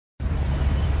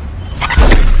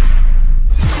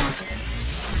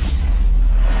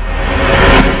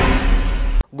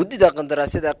Gudida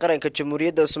Qandaraasyada Qaranka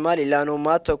Jamhuuriyadda Somaliland oo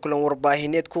maanta kulan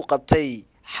warbaahineed ku qabtay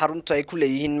xarunta ay ku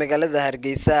leeyihiin magaalada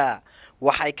Hargeysa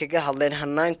waxay kaga hadleen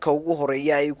hanaanka ugu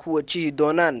horeeya ay ku wajihi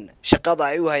doonaan shaqada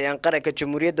ay u hayaan qaranka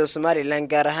Jamhuuriyadda Somaliland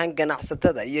gaar ahaan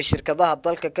ganacsatada iyo shirkadaha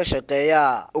dalka ka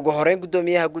shaqeeya. Ugu horeyn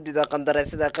gudoomiyaha Gudida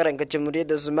Qandaraasyada Qaranka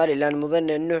Jamhuuriyadda Somaliland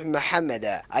Mudane Nuux Maxamed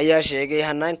ayaa sheegay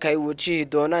hanaanka ay wajihi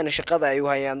doonaan shaqada ay u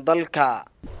hayaan dalka.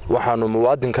 waxaanu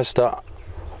muwaadin kasta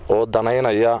oo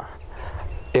danaynaya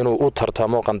inuu u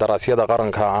tartamo qandaraasyada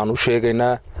qaranka aan u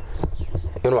sheegaynaa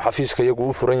inuu xafiiska iyagu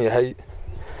u furan yahay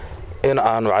in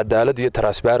aanu cadaalad iyo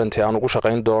transparency aan ugu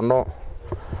shaqayn doono.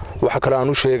 waxa kale aan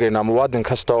u sheegaynaa muwaadin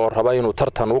kasta oo raba inuu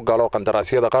tartan u galo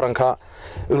qandaraasyada qaranka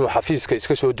inuu xafiiska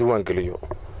iska soo diiwaan geliyo.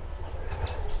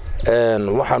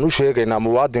 waxaan u sheegaynaa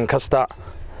muwaadin kasta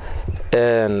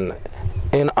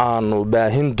in aanu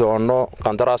baahin doono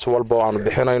qandaraas walba oo aanu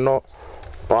bixinayno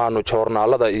oo aanu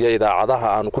joornaalada iyo idaacadaha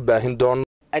aanu ku baahin doono.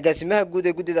 agaasimaha guud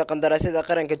ee Gudida Qandaraasyada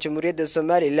Qaranka Jamhuuriyadda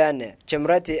Somaliland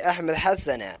Jamraati Axmed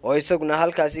Xasan oo isaguna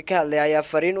halkaasi ka hadlay ayaa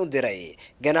fariin u diray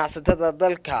ganacsatada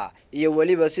dalka iyo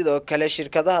waliba sidoo kale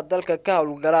shirkadaha dalka ka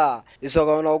hawlgala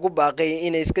isagoo ugu baaqay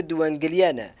inay iska diiwaan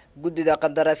geliyaan Gudida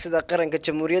Qandaraasyada Qaranka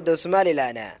Jamhuuriyadda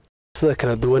Somaliland. sida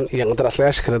kala duwan iyo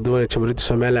qandaraaslayaasha kala duwan ee Jamhuuriyadda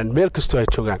Somaliland meel kasta ay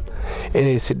joogaan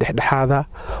inay si dhexdhexaada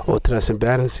oo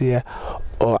transparency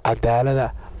oo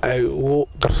cadaalad ay ugu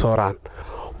qarsooraan.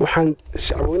 waxaan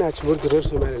shacabweynaha Jamhuuriyadda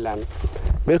Somaliland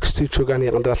meel kasta ay joogaan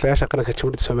iyo qandaraaslayaasha qaranka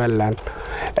Jamhuuriyadda Somaliland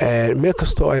meel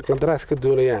kasta oo ay qandaraas ka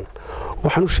doonayaan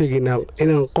waxaan u sheegaynaa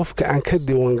in qofka aan ka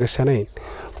diiwaan gashanayn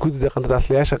Gudida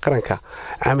Qandaraasyada Qaranka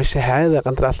ama shahaadada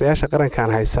qandaraasyada qaranka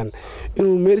aan haysan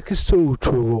inuu meel kasta uu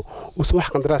joogo uu wax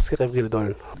qandaraas ka qayb gali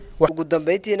doono. ugu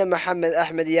dambeyntiina Maxamed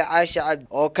Axmed iyo Caasha Cabdi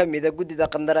oo kamid ah Gudida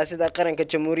Qandaraasyada Qaranka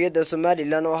Jamhuuriyadda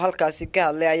Somaliland oo halkaasi ka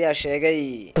hadlay ayaa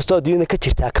sheegay kastoo adduunyada ka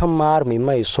jirta ka maarmi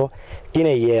mayso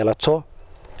inay yeelato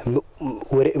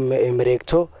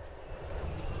mareegto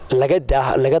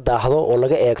laga daahdo oo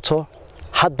laga eegto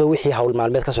hadba wixii hawl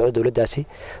maalmeed ka socda dawladdaasi.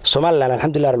 Somaliland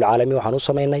alxamdulillah rabbil caalamiin waxaan u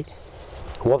sameynay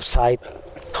website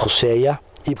khuseeya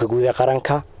iibka guud ee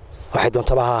qaranka waxay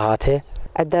doontaba ha ahaatee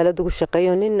cadaalad ugu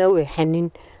shaqeeyo ninna way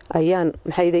xanin ayaan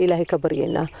maxayda ilaahay ka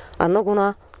baryeynaa.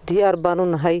 annaguna diyaar baan u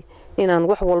nahay inaan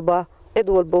wax walba cid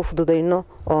walba u fududeyno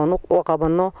oo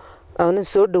qabanno aan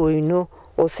soo dhaweyno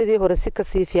oo sidii hore si ka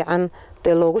sii fiican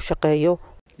loogu shaqeeyo.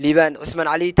 Liibaan Cusman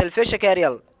Ali telefishinka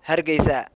ERYAL Hargeysa.